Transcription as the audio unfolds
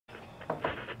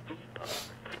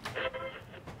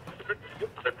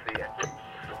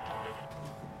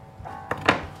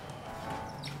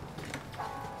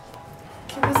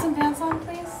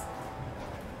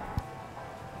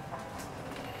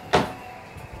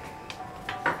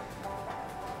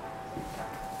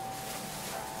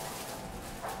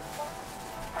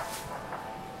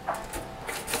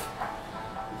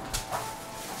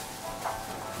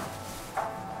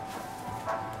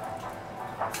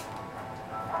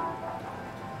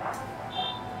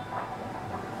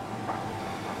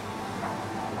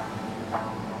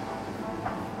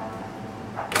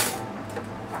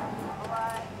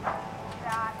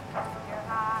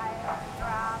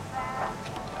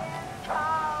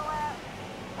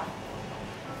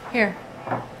Here.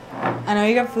 I know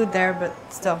you got food there, but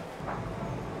still.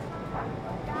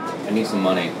 I need some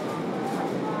money.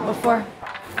 What for?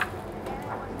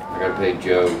 I gotta pay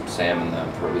Joe, Sam, and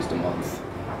them for at least a month. It's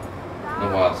been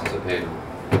a while since I paid them.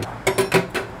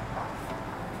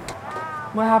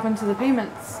 What happened to the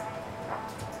payments?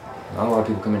 Not a lot of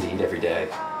people come in to eat every day.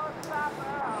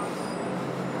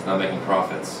 It's not making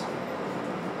profits.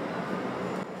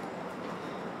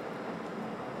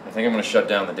 I think I'm gonna shut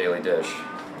down the Daily Dish.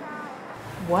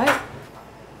 What?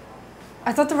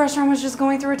 I thought the restaurant was just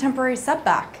going through a temporary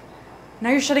setback. Now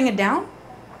you're shutting it down?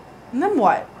 And then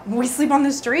what? We sleep on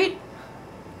the street?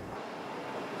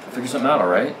 I'll figure something out,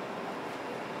 alright?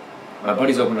 My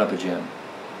buddy's opening up a gym.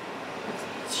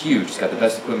 It's huge, it's got the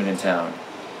best equipment in town.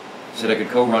 He said I could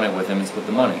co-run it with him and split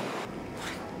the money.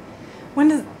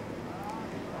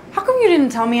 How come you didn't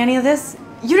tell me any of this?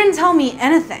 You didn't tell me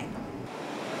anything.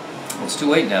 Well, it's too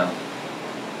late now.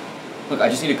 Look, I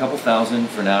just need a couple thousand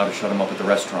for now to shut him up at the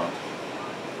restaurant.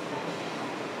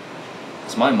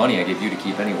 It's my money I gave you to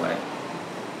keep anyway.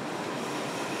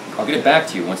 I'll get it back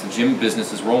to you once the gym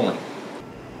business is rolling.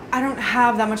 I don't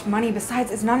have that much money.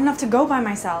 Besides, it's not enough to go by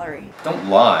my salary. Don't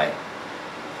lie.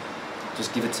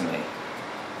 Just give it to me.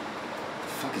 What the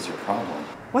fuck is your problem?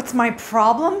 What's my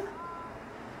problem?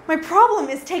 My problem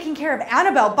is taking care of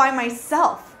Annabelle by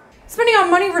myself. Spending our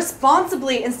money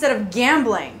responsibly instead of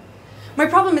gambling. My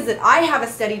problem is that I have a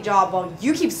steady job while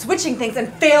you keep switching things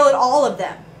and fail at all of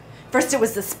them. First it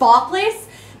was the spa place,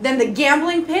 then the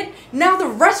gambling pit, now the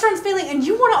restaurant's failing and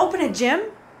you want to open a gym?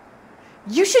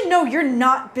 You should know you're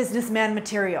not businessman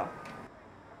material.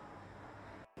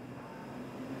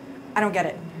 I don't get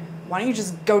it. Why don't you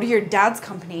just go to your dad's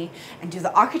company and do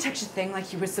the architecture thing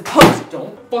like you were supposed to?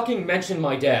 Don't fucking mention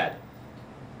my dad.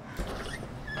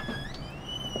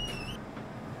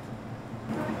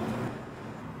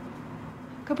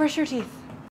 Go brush your teeth.